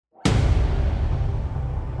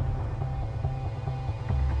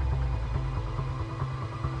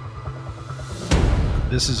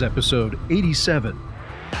This is episode 87.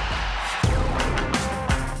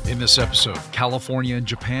 In this episode, California and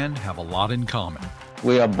Japan have a lot in common.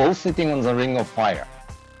 We are both sitting on the ring of fire.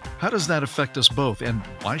 How does that affect us both, and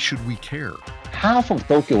why should we care? Half of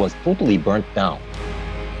Tokyo was totally burnt down.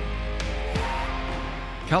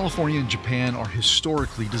 California and Japan are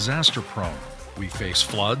historically disaster-prone. We face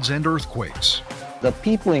floods and earthquakes. The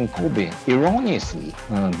people in Kobe erroneously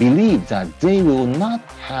believed that they will not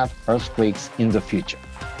have earthquakes in the future.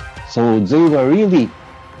 So they were really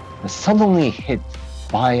suddenly hit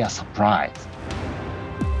by a surprise.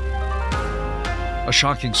 A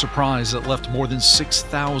shocking surprise that left more than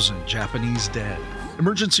 6,000 Japanese dead.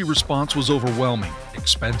 Emergency response was overwhelming,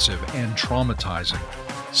 expensive, and traumatizing.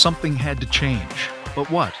 Something had to change.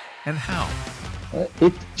 But what and how?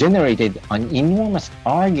 It generated an enormous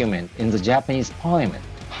argument in the Japanese parliament.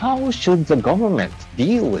 How should the government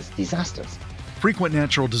deal with disasters? Frequent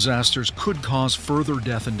natural disasters could cause further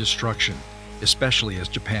death and destruction, especially as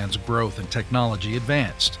Japan's growth and technology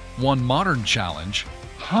advanced. One modern challenge: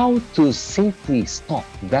 how to safely stop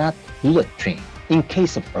that bullet train in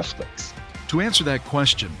case of earthquakes. To answer that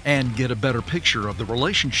question and get a better picture of the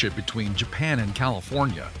relationship between Japan and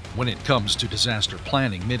California when it comes to disaster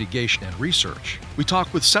planning, mitigation, and research, we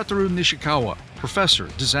talk with Satoru Nishikawa, Professor,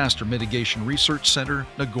 Disaster Mitigation Research Center,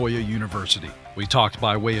 Nagoya University. We talked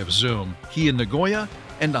by way of Zoom, he in Nagoya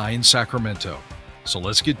and I in Sacramento. So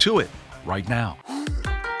let's get to it right now.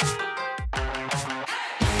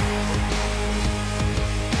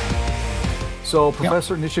 So,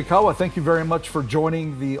 Professor Nishikawa, thank you very much for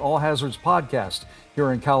joining the All Hazards podcast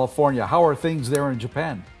here in California. How are things there in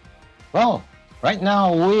Japan? Well, right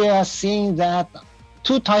now we are seeing that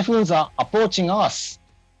 2 typhoons are approaching us.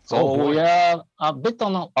 So we are a bit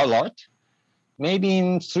on alert. Maybe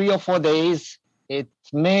in 3 or 4 days, it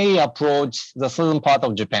may approach the southern part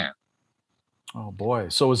of Japan. Oh boy.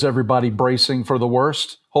 So is everybody bracing for the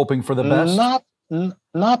worst, hoping for the best?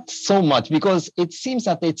 Not so much, because it seems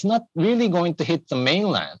that it's not really going to hit the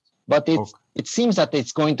mainland, but it seems that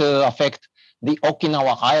it's going to affect the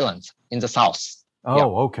Okinawa Islands in the south.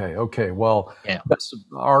 Oh, okay. Well, best of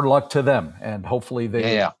our luck to them, and hopefully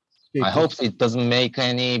they... I hope it doesn't make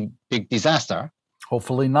any big disaster.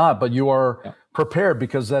 Hopefully not, but you are prepared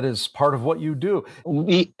because that is part of what you do.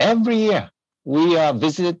 Every year, we are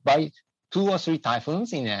visited by 2 or 3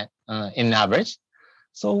 typhoons in average.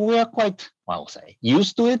 So we are quite,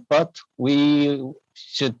 used to it, but we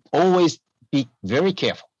should always be very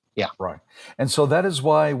careful. Yeah. Right. And so that is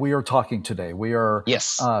why we are talking today. We are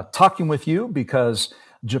talking with you because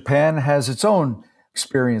Japan has its own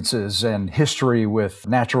experiences and history with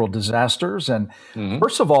natural disasters. And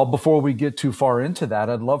first of all, before we get too far into that,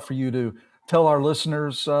 I'd love for you to tell our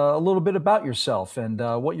listeners a little bit about yourself and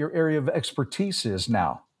what your area of expertise is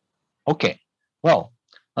now. Okay. Well,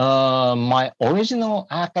 my original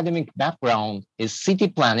academic background is city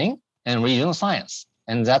planning and regional science.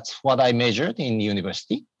 And that's what I majored in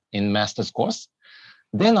university in master's course.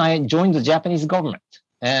 Then I joined the Japanese government,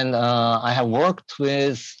 and I have worked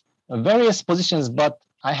with various positions, but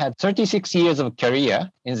I had 36 years of career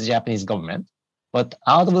in the Japanese government. But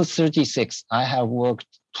out of the 36, I have worked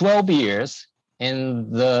 12 years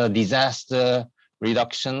in the disaster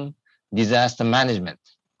reduction, disaster management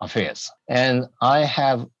affairs. And I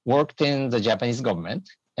have worked in the Japanese government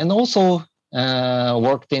and also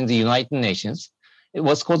worked in the United Nations. It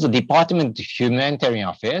was called the Department of Humanitarian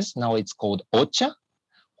Affairs. Now it's called OCHA,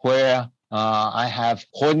 where I have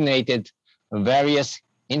coordinated various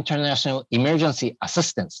international emergency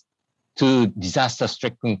assistance to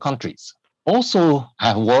disaster-stricken countries. Also, I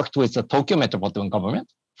have worked with the Tokyo metropolitan government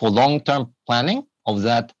for long-term planning of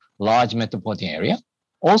that large metropolitan area.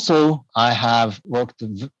 Also, I have worked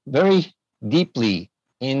very deeply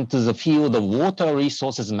into the field of water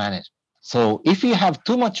resources management. So if you have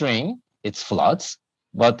too much rain, it's floods.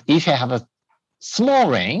 But if you have a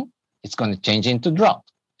small rain, it's going to change into drought.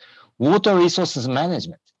 Water resources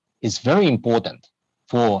management is very important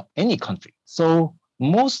for any country. So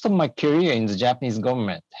most of my career in the Japanese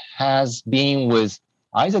government has been with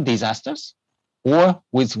either disasters or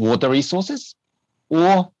with water resources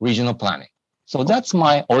or regional planning. So that's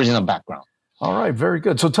my original background. All right, very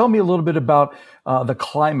good. So tell me a little bit about the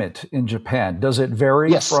climate in Japan. Does it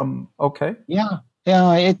vary from? Okay. Yeah.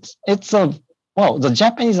 The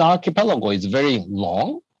Japanese archipelago is very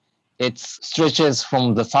long. It stretches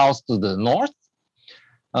from the south to the north,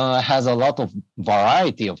 has a lot of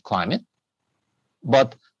variety of climate.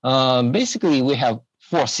 But basically, we have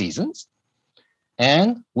 4 seasons,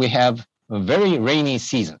 and we have very rainy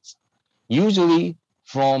seasons. Usually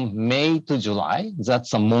from May to July,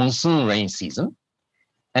 that's a monsoon rain season.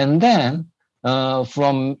 And then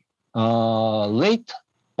from late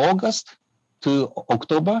August to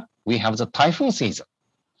October, we have the typhoon season.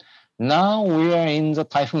 Now we are in the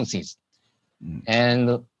typhoon season.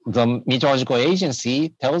 And the meteorological agency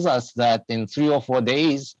tells us that in 3 or 4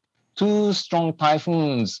 days, 2 strong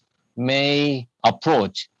typhoons may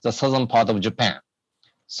approach the southern part of Japan.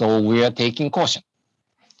 So we are taking caution.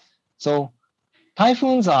 So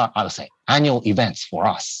typhoons are, I would say, annual events for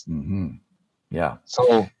us. Mm-hmm. Yeah.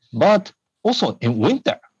 So, but also in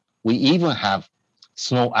winter, we even have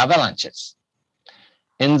snow avalanches.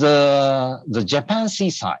 In the Japan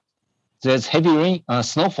seaside, there's heavy rain,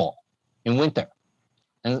 snowfall in winter.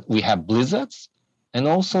 And we have blizzards and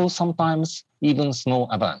also sometimes even snow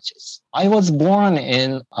avalanches. I was born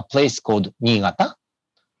in a place called Niigata,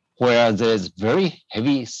 where there's very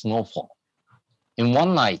heavy snowfall. In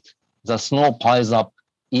one night, the snow piles up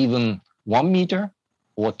even 1 meter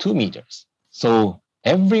or 2 meters. So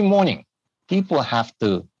every morning, people have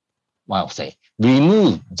to, well, say,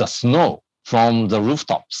 remove the snow from the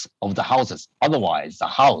rooftops of the houses. Otherwise, the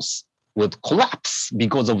house would collapse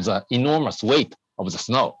because of the enormous weight of the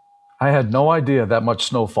snow. I had no idea that much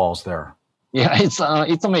snow falls there. Yeah,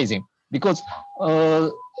 it's amazing because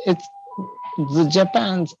it's the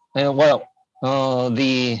Japan's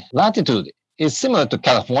the latitude is similar to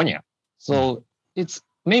California, so it's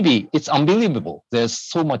unbelievable. There's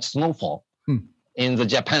so much snowfall in the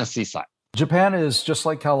Japan seaside. Japan is just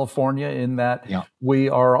like California in that Yeah. we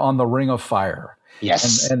are on the Ring of Fire.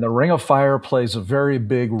 Yes. And the Ring of Fire plays a very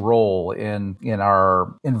big role in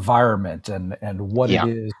our environment and what Yeah.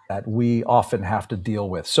 it is that we often have to deal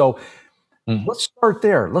with. So let's start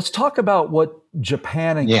there. Let's talk about what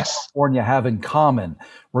Japan and Yes. California have in common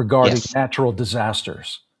regarding Yes. natural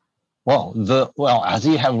disasters. Well, as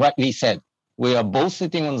you have rightly said, we are both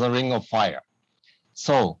sitting on the Ring of Fire.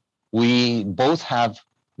 So we both have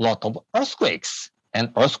a lot of earthquakes,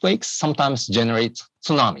 and earthquakes sometimes generate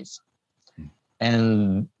tsunamis.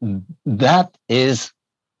 And that is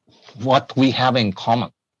what we have in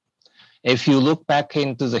common. If you look back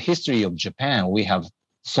into the history of Japan, we have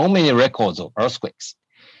so many records of earthquakes.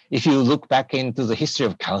 If you look back into the history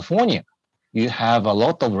of California, you have a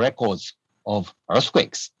lot of records of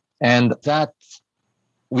earthquakes. And that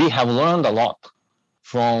we have learned a lot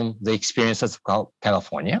from the experiences of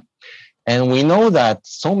California. And we know that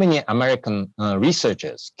so many American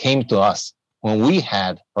researchers came to us when we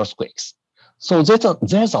had earthquakes. So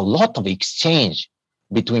there's a lot of exchange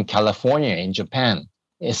between California and Japan,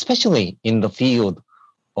 especially in the field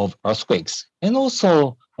of earthquakes, and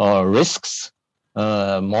also risks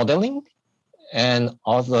modeling and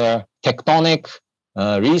other tectonic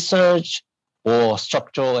research or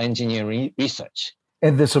structural engineering research.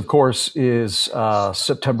 And this, of course, is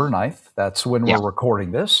September 9th. That's when we're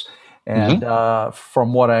recording this. And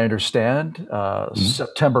from what I understand,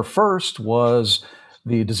 September 1st was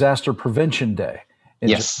the Disaster Prevention Day in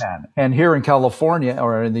Japan. And here in California,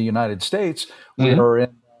 or in the United States, we are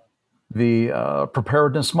in the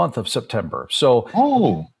Preparedness Month of September. So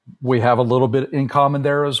we have a little bit in common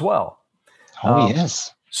there as well.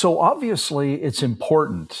 Yes. So obviously, it's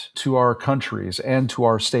important to our countries and to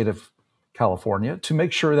our state of California to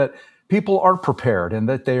make sure that people are prepared and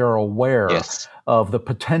that they are aware of the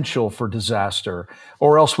potential for disaster,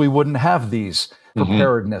 or else we wouldn't have these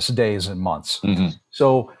preparedness days and months.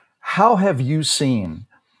 So how have you seen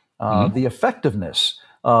the effectiveness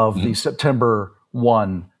of the September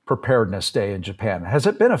 1 Preparedness Day in Japan? Has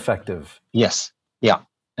it been effective? Yes. Yeah.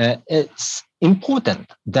 It's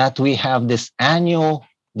important that we have this annual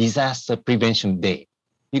disaster prevention day,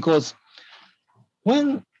 because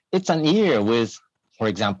when it's an year with, for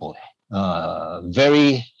example,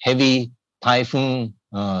 very heavy typhoon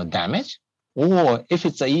damage, or if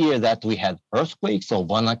it's a year that we had earthquakes or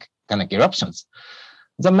volcanic eruptions,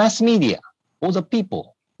 the mass media or the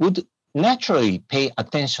people would naturally pay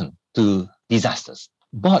attention to disasters.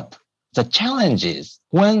 But the challenge is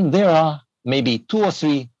when there are maybe 2 or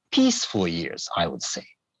 3 peaceful years, I would say.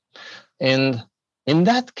 And in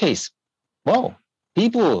that case, well,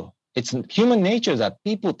 it's human nature that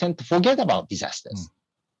people tend to forget about disasters.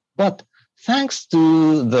 But thanks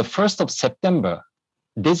to the 1st of September,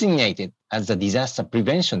 designated as the Disaster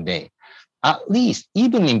Prevention Day, at least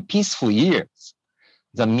even in peaceful years,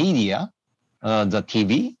 the media, the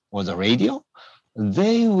TV or the radio,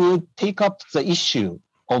 they would take up the issue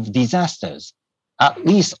of disasters at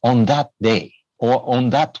least on that day or on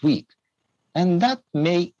that week. And that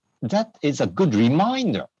is a good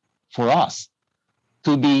reminder for us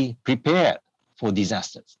to be prepared for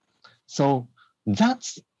disasters. So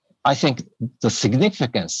that's, I think, the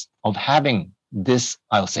significance of having this,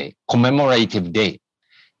 I'll say, commemorative day.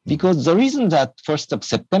 Because the reason that 1st of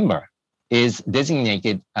September is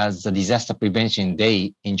designated as the disaster prevention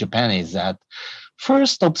day in Japan is that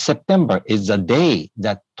 1st of September is the day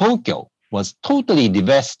that Tokyo was totally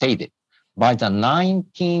devastated by the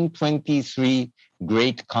 1923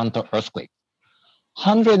 Great Kanto earthquake.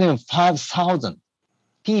 105,000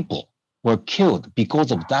 people were killed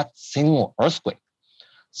because of that single earthquake.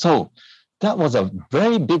 So that was a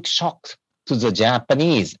very big shock to the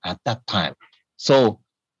Japanese at that time. So,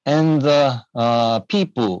 and the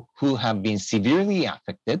people who have been severely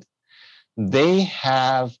affected, they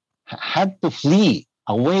have had to flee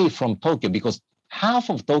away from Tokyo because half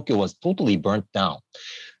of Tokyo was totally burnt down.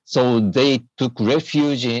 So they took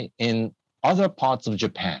refuge in other parts of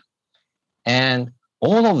Japan. And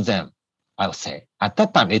all of them, I'll say, at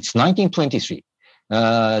that time, it's 1923,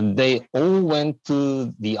 they all went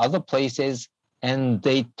to the other places and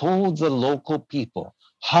they told the local people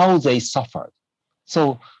how they suffered.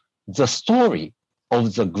 So the story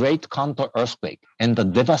of the Great Kanto earthquake and the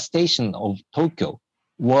devastation of Tokyo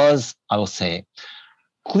was, I would say,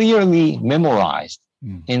 clearly memorized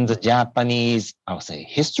in the Japanese, I would say,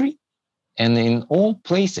 history and in all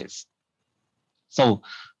places. So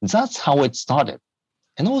that's how it started.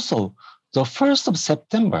 And also, the 1st of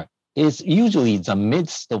September is usually the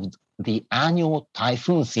midst of the annual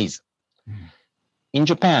typhoon season. In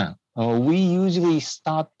Japan, we usually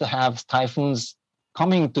start to have typhoons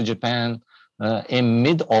coming to Japan in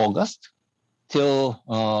mid-August till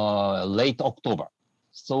late October.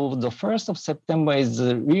 So the 1st of September is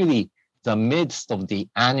really the midst of the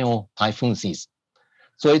annual typhoon season.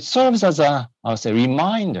 So it serves as a, I would say,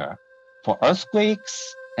 reminder for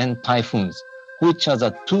earthquakes and typhoons, which are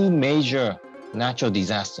the two major natural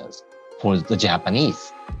disasters for the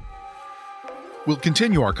Japanese. We'll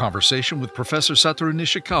continue our conversation with Professor Satoru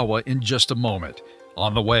Nishikawa in just a moment.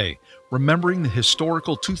 On the way, remembering the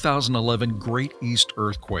historical 2011 Great East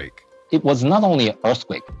Earthquake. It was not only an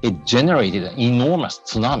earthquake, it generated an enormous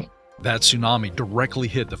tsunami. That tsunami directly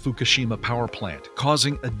hit the Fukushima power plant,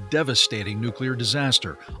 causing a devastating nuclear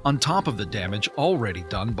disaster on top of the damage already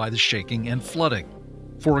done by the shaking and flooding.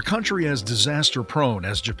 For a country as disaster-prone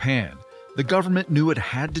as Japan, the government knew it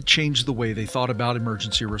had to change the way they thought about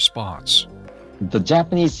emergency response. The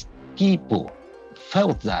Japanese people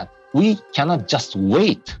felt that we cannot just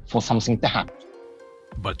wait for something to happen.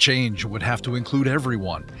 But change would have to include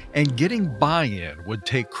everyone, and getting buy-in would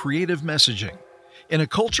take creative messaging. In a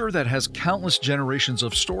culture that has countless generations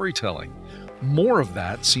of storytelling, more of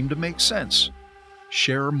that seemed to make sense.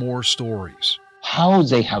 Share more stories. How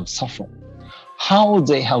they have suffered, how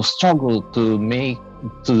they have struggled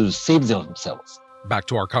to save themselves. Back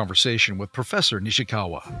to our conversation with Professor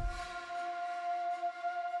Nishikawa.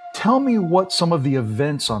 Tell me what some of the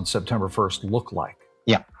events on September 1st look like.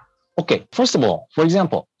 Yeah. Okay. First of all, for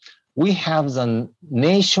example, we have the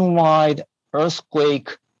nationwide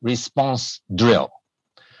earthquake response drill,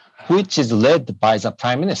 which is led by the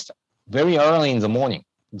Prime Minister. Very early in the morning,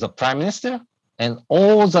 the Prime Minister and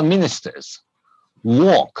all the ministers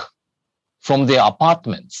walk from their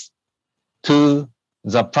apartments to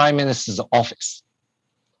the Prime Minister's office,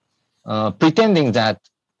 pretending that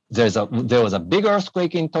there was a big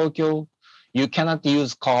earthquake in Tokyo. You cannot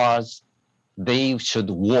use cars. They should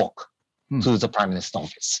walk to the Prime Minister's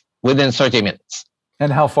office within 30 minutes.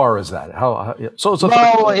 And how far is that?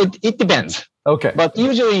 It depends. Okay. But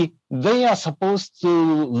usually they are supposed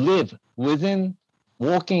to live within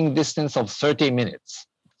walking distance of 30 minutes.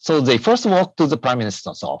 So they first walk to the Prime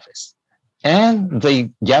Minister's office and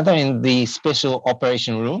they gather in the special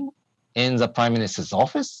operation room in the Prime Minister's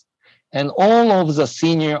office. And all of the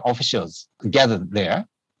senior officials gathered there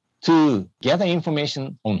to gather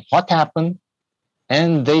information on what happened.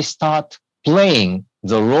 And they start playing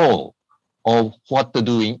the role of what to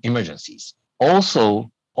do in emergencies.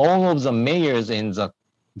 Also, all of the mayors in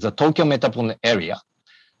the Tokyo metropolitan area,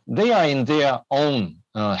 they are in their own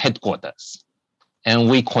headquarters. And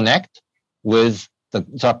we connect with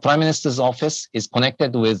the Prime Minister's office is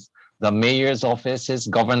connected with the mayor's offices,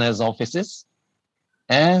 governor's offices,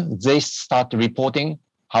 and they start reporting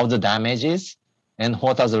how the damage is and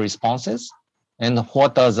what are the responses and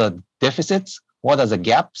what are the deficits, what are the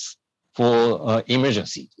gaps for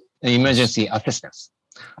emergency assistance.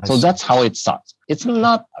 So that's how it starts. It's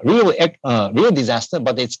not real disaster,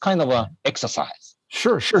 but it's kind of an exercise.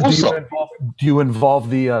 Sure. Also, do you involve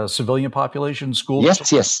the civilian population, schools?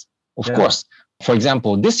 Yes, of course. For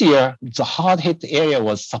example, this year, the hard-hit area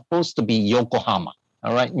was supposed to be Yokohama,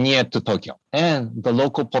 all right, near to Tokyo. And the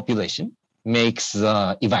local population makes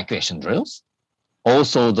evacuation drills.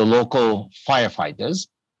 Also, the local firefighters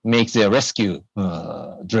make their rescue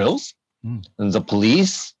drills. And the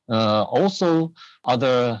police, also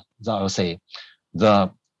other, I would say,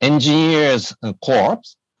 the engineers corps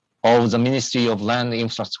of the Ministry of Land,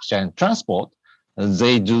 Infrastructure and Transport,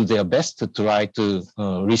 they do their best to try to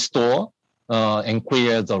restore and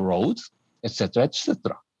clear the roads, etc.,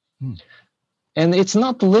 etc. And it's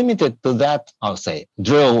not limited to that, I'll say,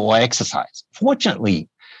 drill or exercise. Fortunately,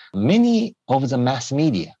 many of the mass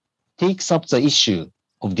media takes up the issue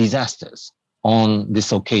of disasters on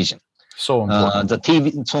this occasion. So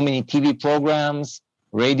important. So many TV programs,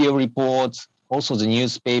 radio reports, also the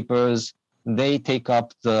newspapers, they take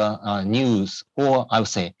up the news, or I would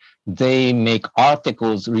say they make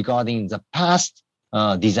articles regarding the past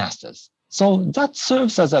disasters. So that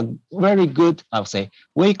serves as a very good, I would say,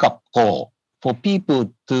 wake-up call for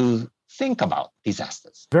people to think about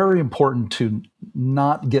disasters. Very important to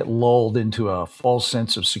not get lulled into a false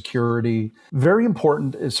sense of security. Very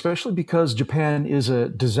important, especially because Japan is a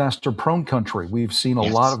disaster-prone country. We've seen a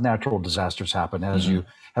lot of natural disasters happen, as you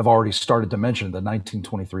have already started to mention, the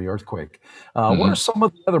 1923 earthquake. What are some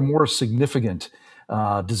of the other more significant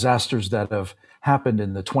disasters that have happened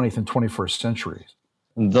in the 20th and 21st centuries?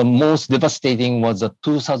 The most devastating was the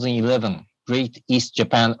 2011 Great East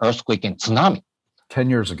Japan earthquake and tsunami. 10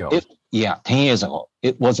 years ago. 10 years ago.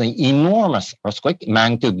 It was an enormous earthquake,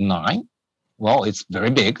 magnitude 9. Well, it's very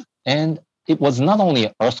big. And it was not only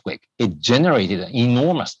an earthquake, it generated an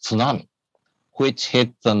enormous tsunami, which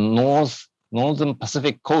hit the northern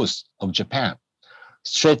Pacific coast of Japan,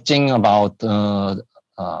 stretching about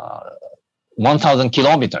 1,000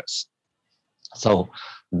 kilometers. So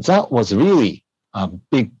that was really a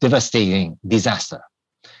big, devastating disaster.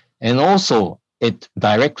 And also, it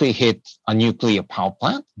directly hit a nuclear power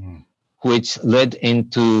plant, which led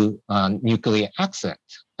into a nuclear accident.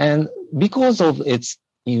 And because of its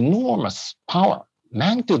enormous power,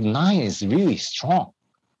 magnitude 9 is really strong.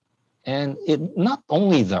 And it not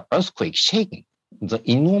only the earthquake shaking, the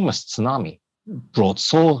enormous tsunami brought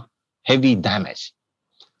so heavy damage.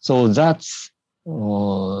 So that's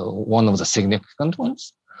one of the significant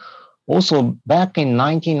ones. Also, back in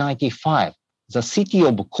 1995, the city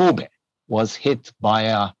of Kobe was hit by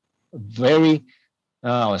a very,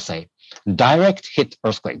 I would say, direct hit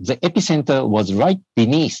earthquake. The epicenter was right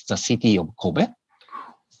beneath the city of Kobe.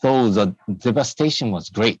 So the devastation was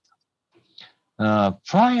great.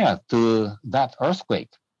 Prior to that earthquake,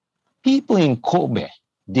 people in Kobe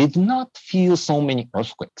did not feel so many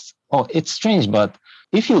earthquakes. Oh, it's strange, but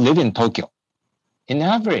if you live in Tokyo, in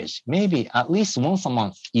average, maybe at least once a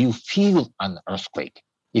month, you feel an earthquake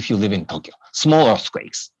if you live in Tokyo, small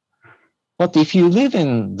earthquakes. But if you live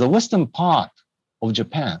in the western part of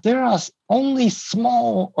Japan, there are only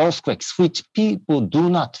small earthquakes which people do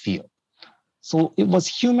not feel. So it was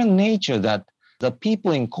human nature that the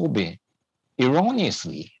people in Kobe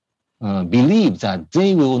erroneously believed that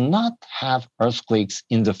they will not have earthquakes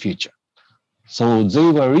in the future. So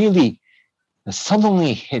they were really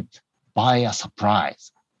suddenly hit by a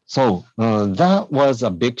surprise. So that was a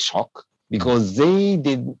big shock because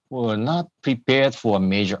they were not prepared for a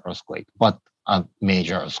major earthquake, but a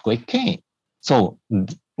major earthquake came. So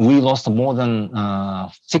we lost more than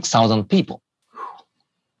 6,000 people.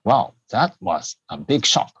 Wow, that was a big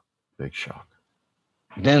shock. Big shock.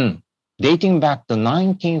 Then, dating back to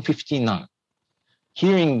 1959,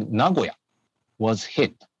 here in Nagoya was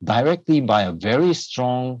hit directly by a very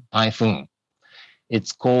strong typhoon.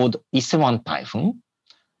 It's called Ise-wan typhoon.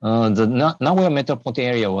 The Nagoya metropolitan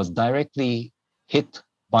area was directly hit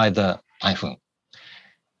by the typhoon.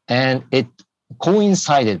 And it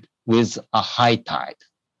coincided with a high tide.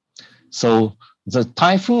 So the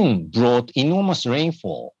typhoon brought enormous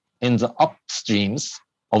rainfall in the upstreams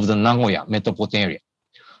of the Nagoya metropolitan area.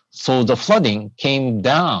 So the flooding came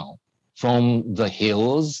down from the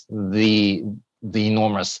hills, the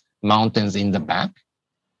enormous mountains in the back,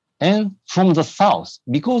 and from the south.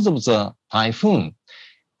 Because of the typhoon,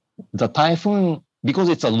 because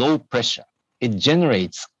it's a low pressure, it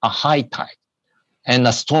generates a high tide and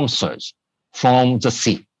a storm surge from the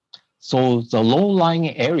sea. So the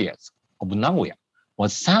low-lying areas of Nagoya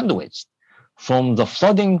was sandwiched from the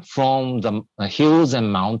flooding from the hills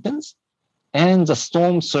and mountains and the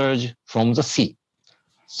storm surge from the sea.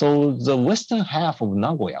 So the western half of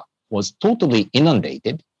Nagoya was totally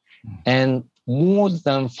inundated and more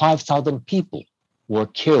than 5,000 people were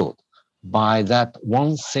killed by that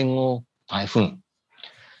one single typhoon.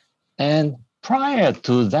 And prior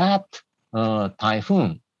to that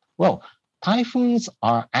typhoon, well, typhoons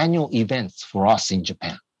are annual events for us in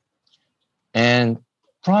Japan. And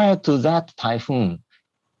prior to that typhoon,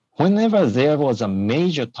 whenever there was a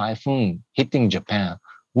major typhoon hitting Japan,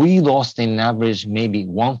 we lost in average maybe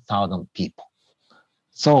 1,000 people.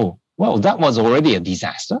 So, well, that was already a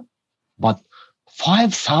disaster, but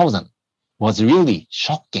 5,000 was really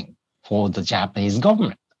shocking for the Japanese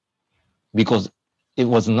government because it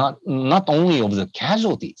was not only of the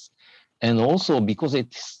casualties, and also because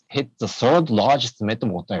it hit the third largest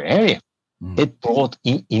metropolitan area, it brought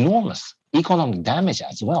enormous economic damage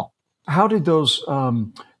as well. How did those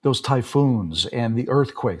typhoons and the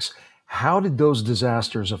earthquakes, how did those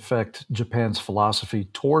disasters affect Japan's philosophy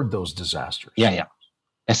toward those disasters? Yeah.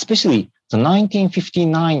 Especially the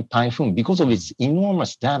 1959 typhoon, because of its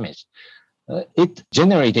enormous damage, it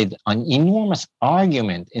generated an enormous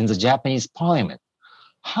argument in the Japanese parliament.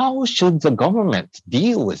 How should the government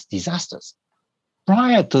deal with disasters?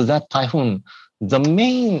 Prior to that typhoon, the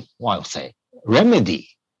main, remedy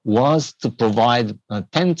was to provide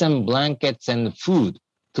tents and blankets and food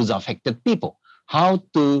to the affected people. How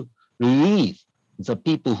to relieve the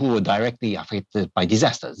people who were directly affected by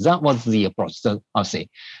disasters. That was the approach, the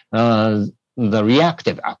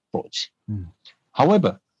reactive approach.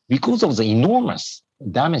 However, because of the enormous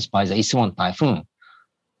damage by the Isiwan typhoon,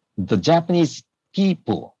 the Japanese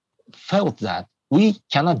people felt that we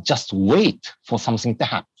cannot just wait for something to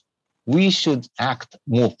happen. We should act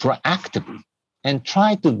more proactively and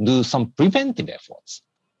try to do some preventive efforts.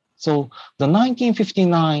 So the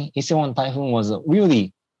 1959 Isiwan typhoon was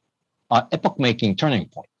really an epoch-making turning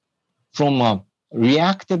point from a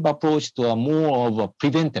reactive approach to a more of a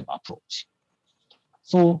preventive approach.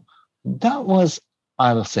 So that was,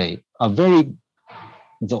 I will say,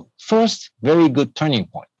 the first very good turning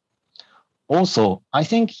point. Also, I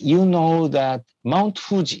think you know that Mount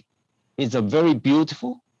Fuji is a very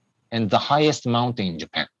beautiful and the highest mountain in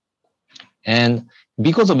Japan. And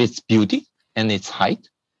because of its beauty and its height,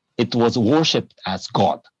 it was worshipped as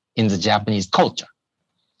God in the Japanese culture.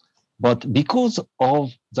 But because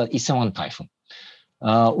of the Isiwan typhoon,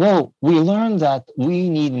 we learned that we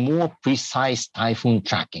need more precise typhoon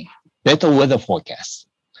tracking, better weather forecasts.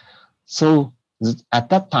 So at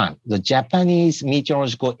that time, the Japanese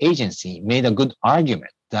Meteorological Agency made a good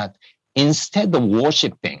argument that instead of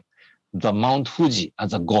worshipping the Mount Fuji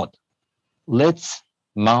as a god, let's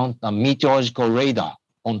mount a meteorological radar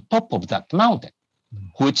on top of that mountain,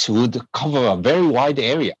 which would cover a very wide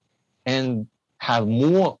area and have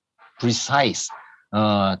more precise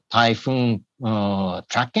typhoon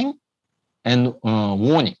tracking and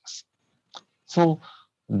warnings. So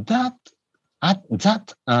that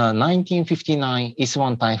 1959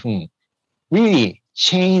 Isiwan typhoon really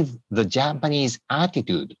changed the Japanese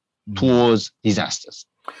attitude towards disasters.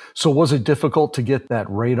 So was it difficult to get that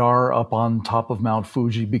radar up on top of Mount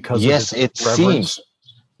Fuji because yes, of its it seems.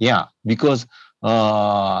 Yeah, because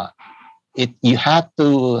you had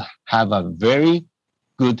to have a very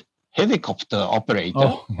good helicopter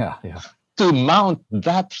operator to mount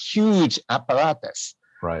that huge apparatus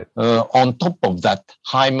on top of that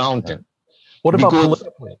high mountain. What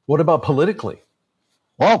about politically?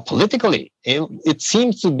 Well, politically, it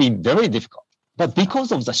seems to be very difficult. But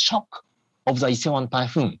because of the shock of the Isiwan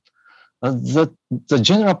typhoon, the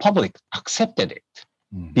general public accepted it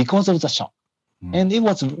because of the shock. And it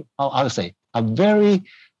was, I would say, a very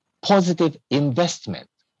positive investment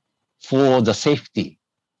for the safety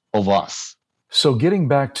of us. So getting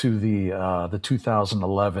back to the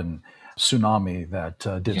 2011 tsunami that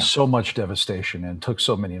did so much devastation and took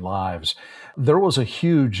so many lives, there was a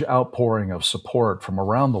huge outpouring of support from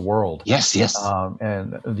around the world. Yes.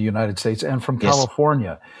 And the United States and from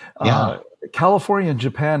California. California and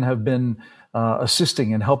Japan have been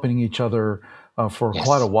assisting and helping each other for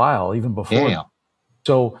quite a while, even before.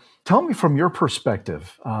 So tell me from your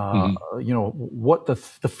perspective, what the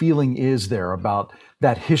feeling is there about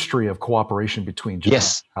that history of cooperation between Japan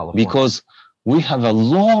and California. Because we have a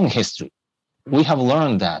long history. We have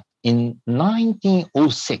learned that in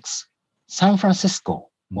 1906, San Francisco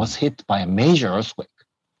was hit by a major earthquake.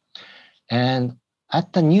 And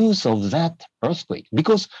at the news of that earthquake,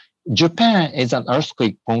 because Japan is an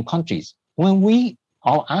earthquake-prone country, when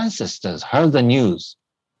our ancestors heard the news,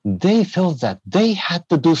 they felt that they had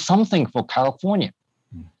to do something for California.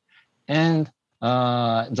 And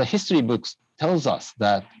the history books tells us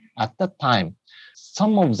that at that time,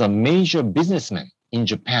 some of the major businessmen in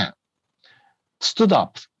Japan stood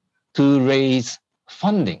up to raise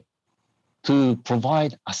funding to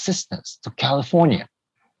provide assistance to California.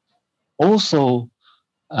 Also,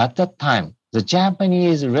 at that time, the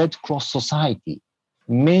Japanese Red Cross Society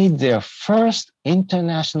made their first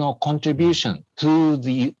international contribution to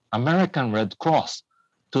the American Red Cross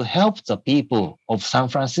to help the people of San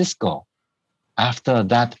Francisco after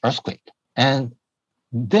that earthquake. And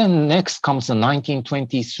Then next comes the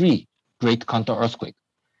 1923 Great Kanto earthquake.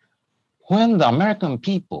 When the American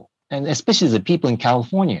people, and especially the people in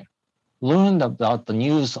California, learned about the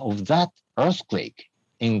news of that earthquake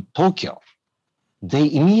in Tokyo,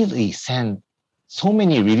 they immediately sent so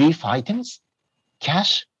many relief items,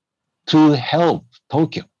 cash, to help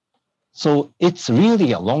Tokyo. So it's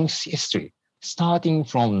really a long history, starting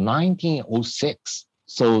from 1906.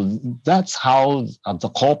 So that's how the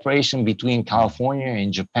cooperation between California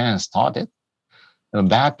and Japan started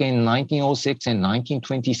back in 1906 and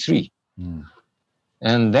 1923.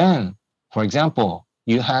 And then, for example,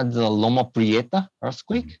 you had the Loma Prieta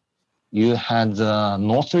earthquake, you had the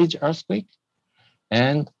Northridge earthquake,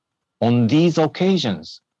 and on these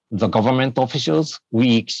occasions, the government officials,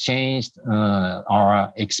 we exchanged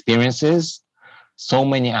our experiences. So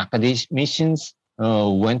many academicians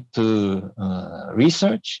went to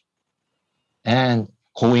research. And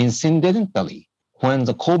coincidentally, when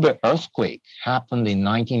the Kobe earthquake happened in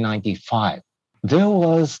 1995, there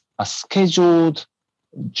was a scheduled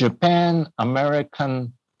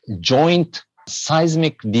Japan-American joint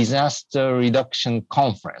seismic disaster reduction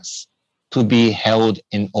conference to be held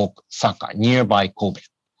in Osaka, nearby Kobe.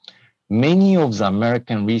 Many of the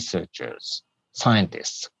American researchers,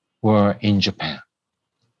 scientists, were in Japan.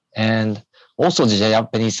 And also the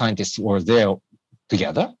Japanese scientists were there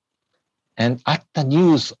together. And at the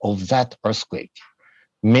news of that earthquake,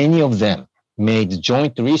 many of them made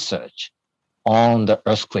joint research on the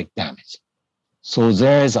earthquake damage. So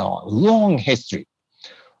there is a long history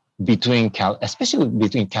especially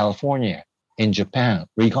between California and Japan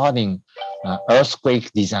regarding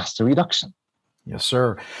earthquake disaster reduction. Yes,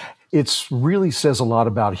 sir. It really says a lot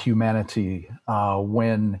about humanity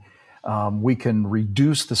when we can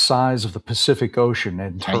reduce the size of the Pacific Ocean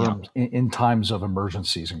in times of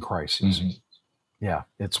emergencies and crises. Mm-hmm. Yeah,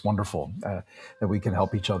 it's wonderful that we can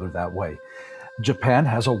help each other that way. Japan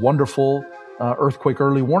has a wonderful earthquake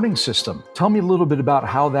early warning system. Tell me a little bit about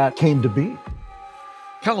how that came to be.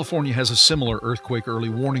 California has a similar earthquake early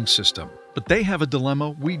warning system, but they have a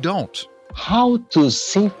dilemma we don't. How to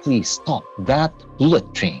safely stop that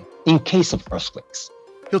bullet train in case of earthquakes.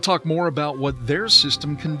 He'll talk more about what their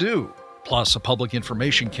system can do, plus a public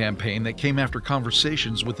information campaign that came after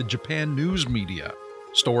conversations with the Japan news media.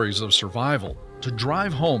 Stories of survival to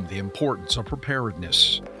drive home the importance of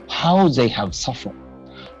preparedness. How they have suffered,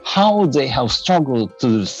 how they have struggled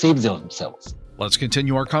to save themselves. Let's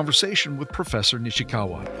continue our conversation with Professor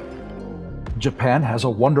Nishikawa. Japan has a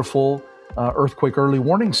wonderful earthquake early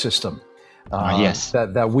warning system. Yes.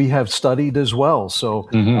 That we have studied as well. So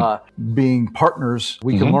being partners,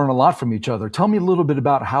 we can learn a lot from each other. Tell me a little bit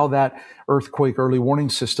about how that earthquake early warning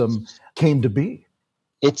system came to be.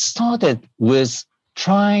 It started with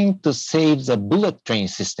trying to save the bullet train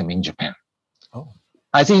system in Japan. Oh.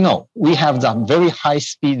 As you know, we have the very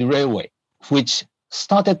high-speed railway, which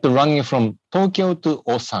started to running from Tokyo to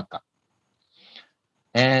Osaka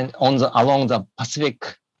and along the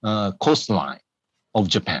Pacific coastline of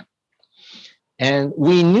Japan. And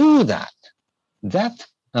we knew that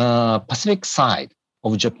Pacific side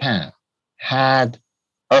of Japan had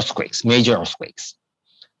earthquakes, major earthquakes.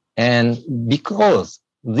 And because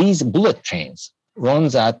these bullet trains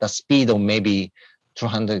runs at a speed of maybe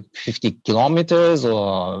 250 kilometers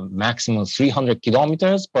or maximum 300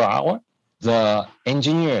 kilometers per hour, the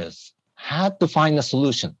engineers had to find a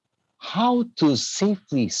solution how to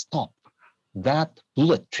safely stop that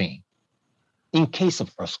bullet train in case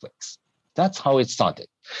of earthquakes. That's how it started.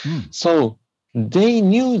 So they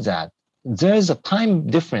knew that there's a time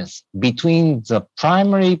difference between the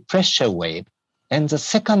primary pressure wave and the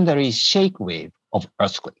secondary shake wave of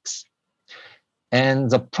earthquakes. And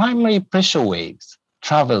the primary pressure waves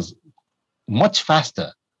travels much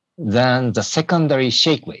faster than the secondary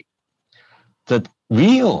shake wave. The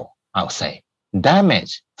real, I'll say,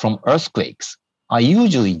 damage from earthquakes are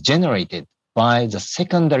usually generated by the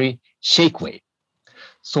secondary shake wave.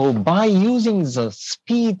 So by using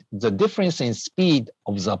the difference in speed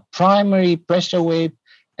of the primary pressure wave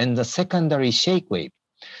and the secondary shake wave,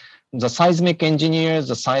 the seismic engineers,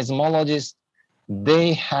 the seismologists,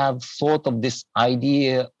 they have thought of this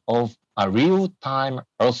idea of a real-time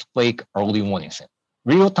earthquake early warning system.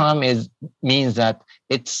 Real-time means that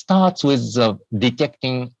it starts with the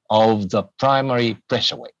detecting of the primary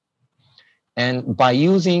pressure wave. And by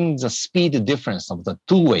using the speed difference of the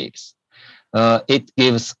two waves, it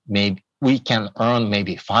gives we can earn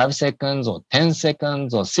maybe 5 seconds or 10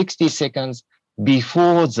 seconds or 60 seconds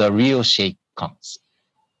before the real shake comes.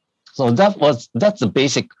 So that's the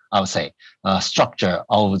basic, I would say, structure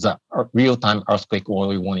of the real-time earthquake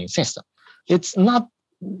early warning system. It's not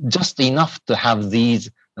just enough to have these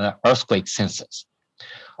earthquake sensors.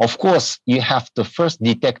 Of course, you have to first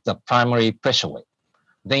detect the primary pressure wave.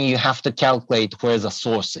 Then you have to calculate where the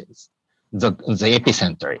source is, the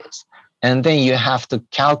epicenter is. And then you have to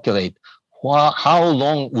calculate how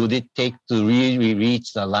long would it take to really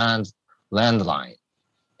reach the landline.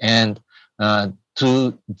 And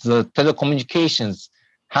to the telecommunications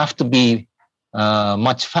have to be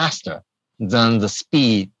much faster than the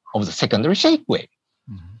speed of the secondary shake wave.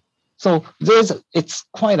 Mm-hmm. So it's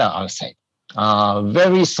quite I would say,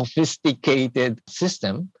 very sophisticated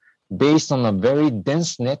system based on a very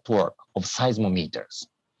dense network of seismometers.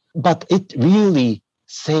 But it really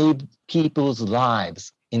saved people's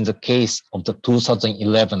lives in the case of the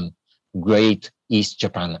 2011 Great East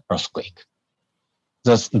Japan earthquake.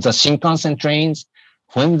 The Shinkansen trains,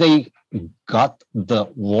 when they got the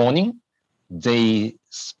warning, they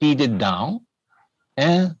speeded down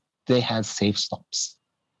and they had safe stops.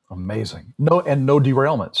 Amazing. No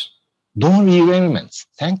derailments. No derailments,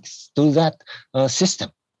 thanks to that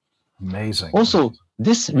system. Amazing. Also,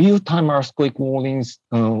 this real-time earthquake warning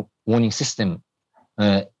system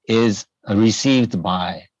is received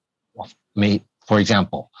by, for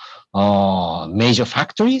example, major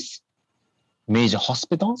factories, major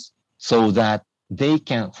hospitals, so that they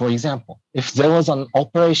can, for example, if there was an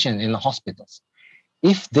operation in the hospitals,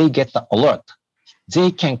 if they get the alert,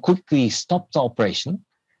 they can quickly stop the operation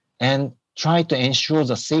and try to ensure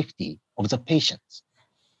the safety of the patients.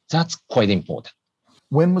 That's quite important.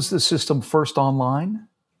 When was the system first online?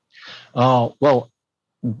 Well,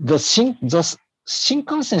 the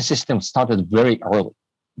Shinkansen system started very early,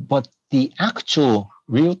 but the actual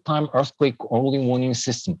real-time earthquake early warning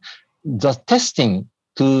system, the testing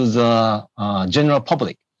to the general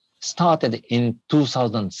public started in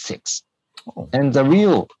 2006. Oh. And the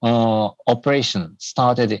real operation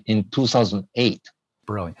started in 2008.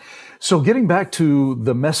 Brilliant. So getting back to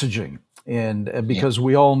the messaging, and because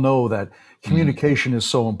we all know that communication is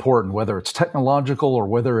so important, whether it's technological or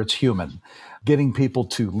whether it's human, getting people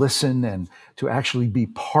to listen and to actually be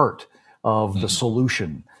part of the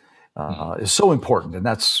solution is so important. And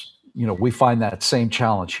that's, we find that same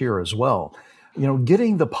challenge here as well.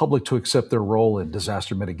 Getting the public to accept their role in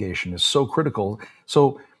disaster mitigation is so critical.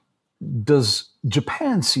 So does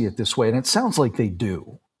Japan see it this way? And it sounds like they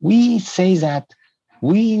do. We say that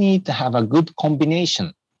we need to have a good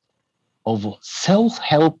combination of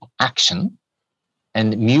self-help action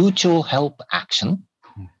and mutual help action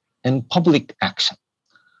and public action.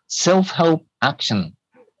 Self-help action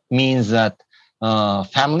means that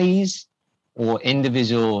families or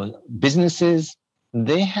individual businesses,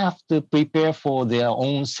 they have to prepare for their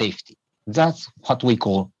own safety. That's what we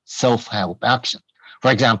call self-help action.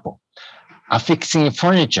 For example, affixing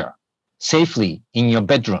furniture safely in your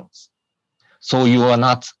bedrooms so you are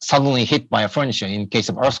not suddenly hit by a furniture in case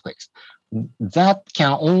of earthquakes. That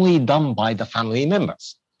can only be done by the family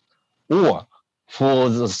members. Or for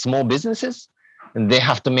the small businesses, they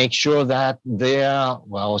have to make sure that their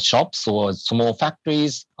shops or small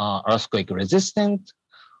factories are earthquake resistant,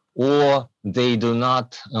 or they do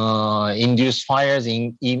not induce fires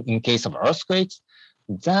in case of earthquakes.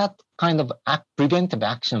 That kind of preventive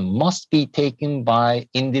action must be taken by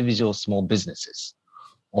individual small businesses.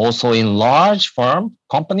 Also in large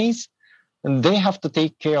companies, they have to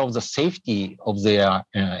take care of the safety of their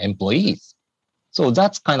employees. So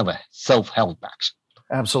that's kind of a self-help action.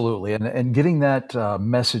 Absolutely. And getting that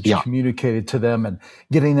message communicated to them and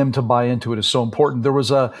getting them to buy into it is so important. There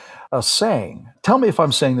was a saying, tell me if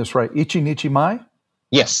I'm saying this right, Ichi Nichi Mai?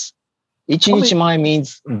 Yes. Ichi Nichi Mai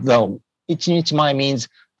means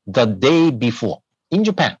the day before. In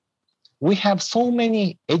Japan, we have so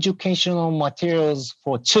many educational materials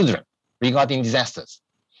for children regarding disasters.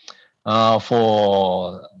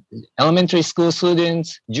 For elementary school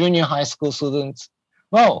students, junior high school students,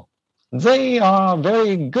 they are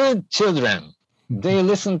very good children. They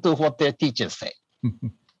listen to what their teachers say.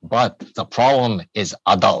 But the problem is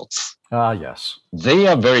adults. Yes. They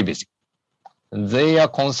are very busy. They are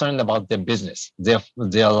concerned about their business, their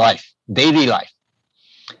life, daily life.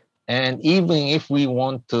 And even if we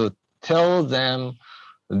want to tell them,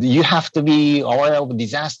 you have to be aware of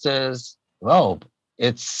disasters,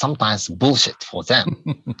 it's sometimes bullshit for them.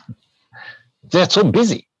 They're so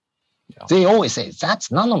busy. Yeah. They always say,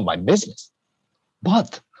 that's none of my business.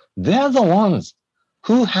 But they're the ones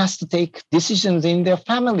who has to take decisions in their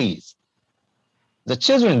families. The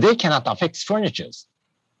children, they cannot affix furniture.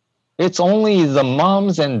 It's only the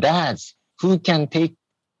moms and dads who can take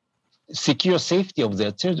secure safety of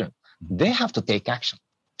their children. They have to take action.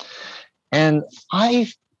 And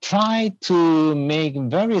I tried to make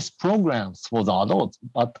various programs for the adults,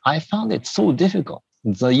 but I found it so difficult.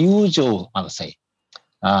 The usual, I would say,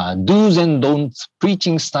 do's and don'ts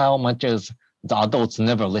preaching style materials, the adults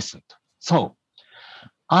never listened. So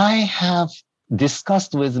I have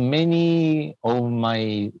discussed with many of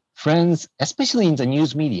my friends, especially in the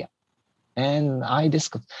news media, and I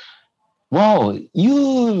discussed, well,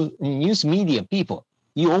 you news media people,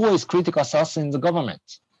 you always criticize us in the government.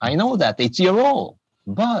 I know that it's your role,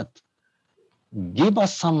 but give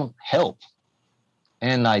us some help.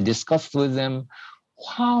 And I discussed with them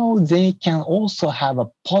how they can also have a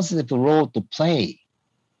positive role to play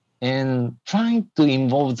in trying to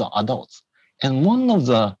involve the adults. And one of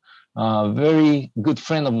the very good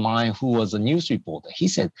friend of mine who was a news reporter, he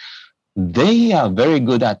said, they are very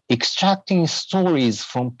good at extracting stories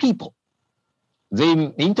from people. They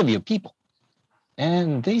interview people.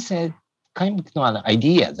 And they said, kind of an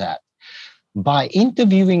idea that by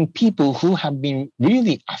interviewing people who have been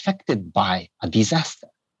really affected by a disaster,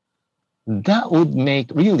 that would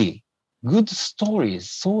make really good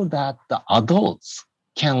stories so that the adults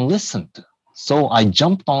can listen to. So I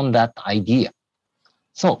jumped on that idea.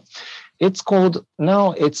 So now it's called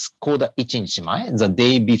Ichinchimae, the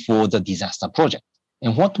day before the disaster project.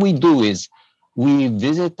 And what we do is we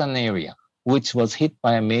visit an area which was hit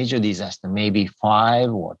by a major disaster, maybe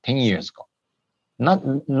 5 or 10 years ago.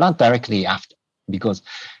 Not directly after, because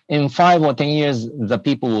in 5 or 10 years, the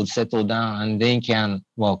people will settle down and they can,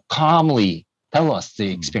 calmly tell us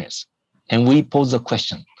the experience. And we pose the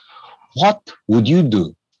question, what would you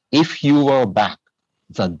do if you were back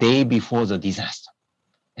the day before the disaster?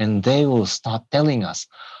 And they will start telling us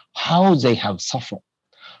how they have suffered,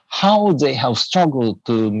 how they have struggled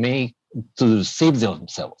to save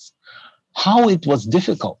themselves, how it was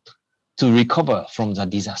difficult to recover from the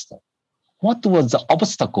disaster. What was the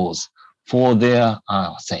obstacles for their,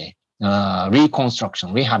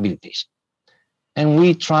 reconstruction, rehabilitation? And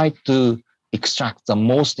we try to extract the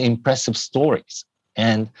most impressive stories.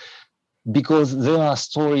 And because there are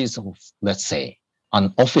stories of, let's say,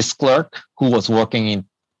 an office clerk who was working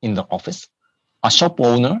in the office, a shop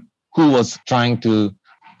owner who was trying to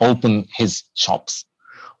open his shops,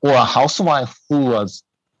 or a housewife who was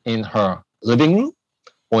in her living room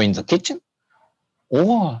or in the kitchen,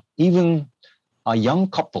 or even a young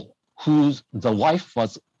couple the wife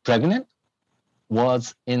was pregnant,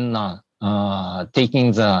 was in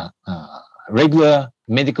taking the regular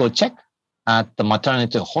medical check at the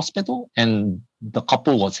maternity hospital, and the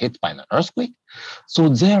couple was hit by an earthquake. So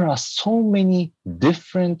there are so many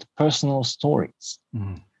different personal stories.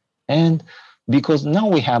 Mm-hmm. And because now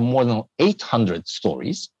we have more than 800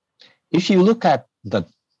 stories, if you look at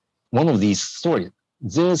one of these stories,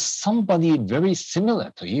 there's somebody very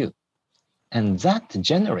similar to you. And that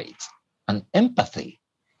generates an empathy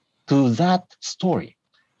to that story.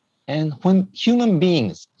 And when human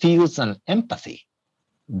beings feels an empathy,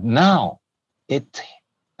 now it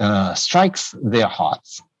strikes their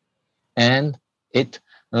hearts and it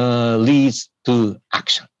leads to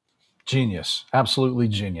action. Genius, absolutely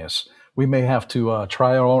genius. We may have to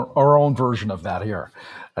try our own version of that here.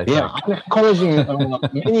 I think. I'm encouraging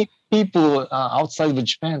many people outside of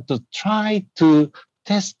Japan to try to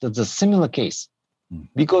test the similar case.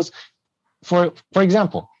 Because, for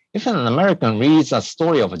example, if an American reads a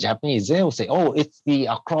story of a Japanese, they will say, oh, it's the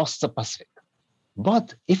across the Pacific.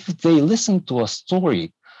 But if they listen to a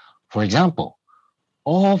story, for example,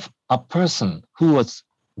 of a person who was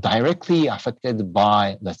directly affected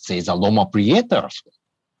by, let's say, the Loma Prieta earthquake,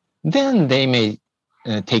 then they may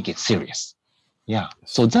take it serious. Yeah,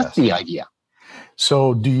 so that's the idea.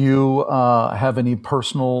 So do you have any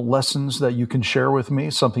personal lessons that you can share with me,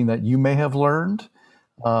 something that you may have learned,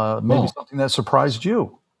 maybe something that surprised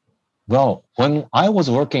you? Well, when I was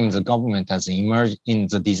working in the government as in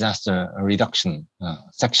the disaster reduction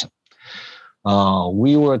section,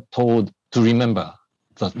 we were told to remember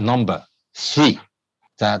the number 3.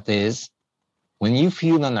 That is, when you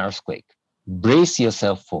feel an earthquake, brace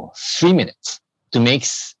yourself for 3 minutes to make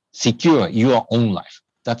secure your own life.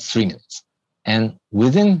 That's 3 minutes. And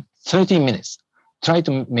within 30 minutes, try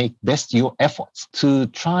to make best your efforts to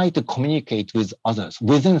try to communicate with others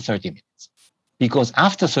within 30 minutes. Because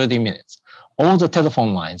after 30 minutes, all the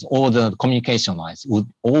telephone lines, all the communication lines would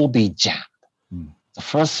all be jammed. The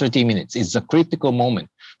first 30 minutes is the critical moment.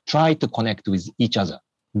 Try to connect with each other.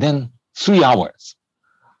 Then 3 hours.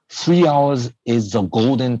 3 hours is the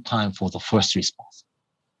golden time for the first response.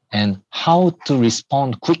 And how to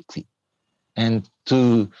respond quickly and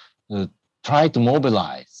to try to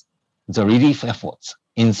mobilize the relief efforts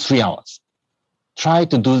in 3 hours. Try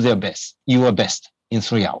to do your best in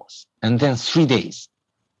 3 hours. And then 3 days.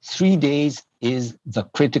 3 days is the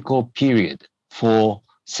critical period for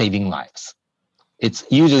saving lives. It's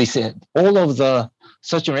usually said, all of the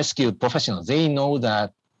search and rescue professionals, they know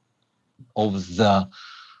that of the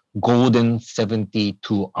golden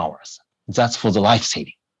 72 hours. That's for the life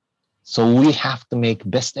saving. So we have to make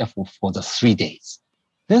best effort for the 3 days.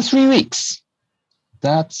 Then 3 weeks.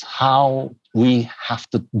 That's how we have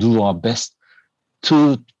to do our best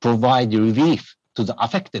to provide relief to the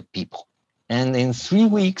affected people. And in 3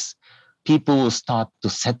 weeks, people will start to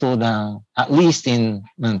settle down, at least in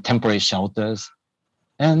temporary shelters.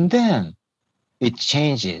 And then it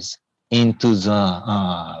changes into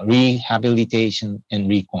the rehabilitation and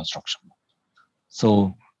reconstruction.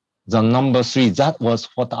 So the number 3, that was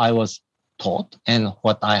what I was taught and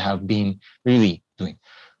what I have been really doing.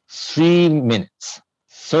 3 minutes,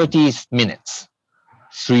 30 minutes,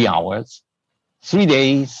 3 hours, 3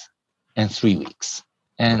 days, and 3 weeks.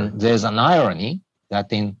 And there's an irony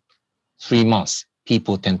that in 3 months,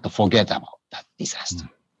 people tend to forget about that disaster.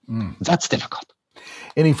 That's difficult.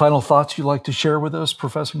 Any final thoughts you'd like to share with us,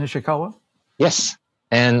 Professor Nishikawa? Yes.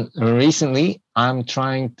 And recently, I'm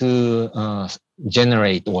trying to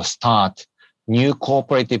generate or start new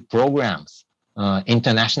cooperative programs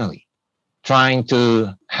internationally, trying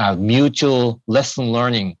to have mutual lesson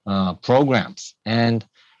learning programs. And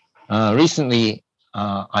recently,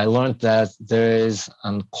 I learned that there is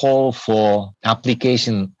a call for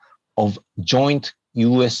application of joint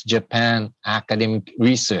US-Japan academic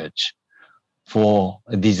research for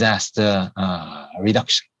disaster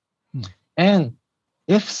reduction. And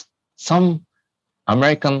if some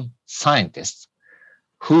American scientists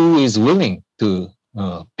who is willing to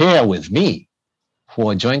pair with me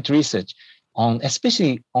for joint research on,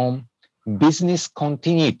 especially on business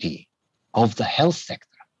continuity of the health sector,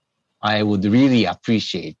 I would really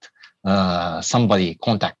appreciate somebody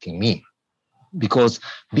contacting me. Because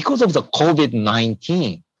of the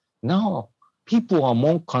COVID-19, now people are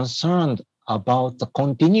more concerned about the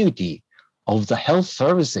continuity of the health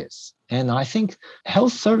services. And I think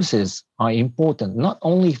health services are important not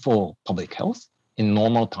only for public health in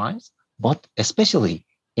normal times, but especially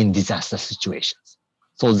in disaster situations.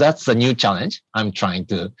 So that's a new challenge I'm trying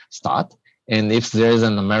to start. And if there's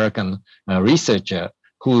an American researcher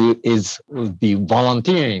who would be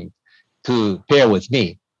volunteering to pair with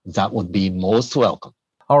me, that would be most welcome.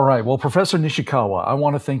 All right. Well, Professor Nishikawa, I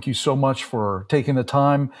want to thank you so much for taking the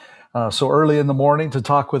time so early in the morning to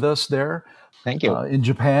talk with us there. Thank you. In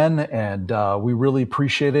Japan, and we really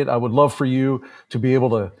appreciate it. I would love for you to be able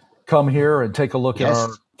to come here and take a look at our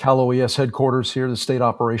Cal OES headquarters here, the State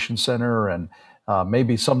Operations Center, and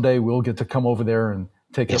maybe someday we'll get to come over there and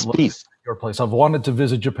take a look at your place. I've wanted to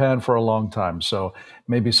visit Japan for a long time, so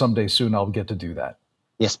maybe someday soon I'll get to do that.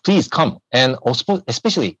 Yes, please come. And also,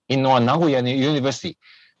 especially in our Nagoya University,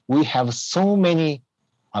 we have so many,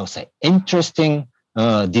 I would say, interesting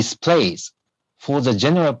displays for the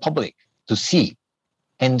general public to see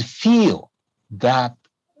and feel that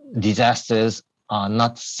disasters are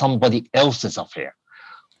not somebody else's affair.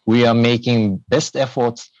 We are making best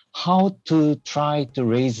efforts how to try to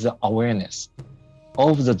raise the awareness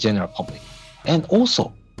of the general public and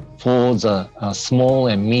also for the small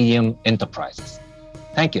and medium enterprises.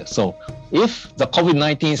 Thank you. So if the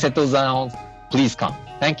COVID-19 settles down, please come.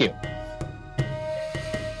 Thank you.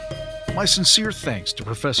 My sincere thanks to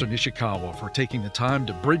Professor Nishikawa for taking the time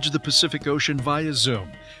to bridge the Pacific Ocean via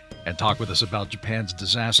Zoom and talk with us about Japan's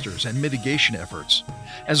disasters and mitigation efforts,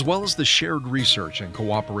 as well as the shared research and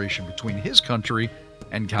cooperation between his country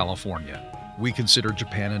and California. We consider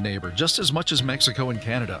Japan a neighbor just as much as Mexico and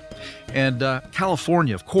Canada. And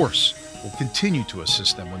California, of course, will continue to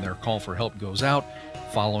assist them when their call for help goes out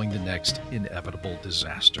following the next inevitable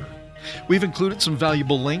disaster. We've included some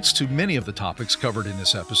valuable links to many of the topics covered in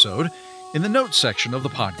this episode in the notes section of the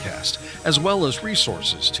podcast, as well as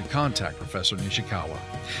resources to contact Professor Nishikawa.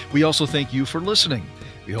 We also thank you for listening.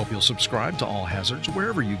 We hope you'll subscribe to All Hazards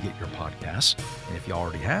wherever you get your podcasts. And if you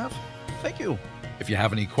already have, thank you. If you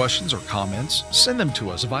have any questions or comments, send them to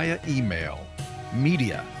us via email,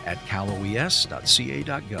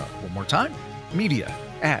 media@caloes.ca.gov. One more time,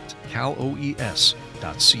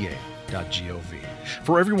 media@caloes.ca.gov.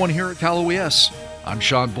 For everyone here at Cal OES, I'm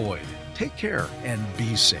Sean Boyd. Take care and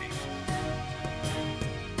be safe.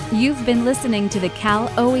 You've been listening to the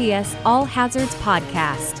Cal OES All Hazards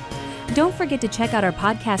podcast. Don't forget to check out our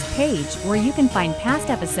podcast page where you can find past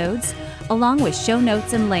episodes along with show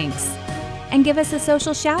notes and links. And give us a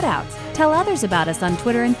social shout out. Tell others about us on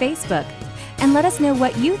Twitter and Facebook. And let us know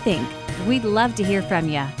what you think. We'd love to hear from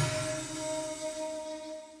you.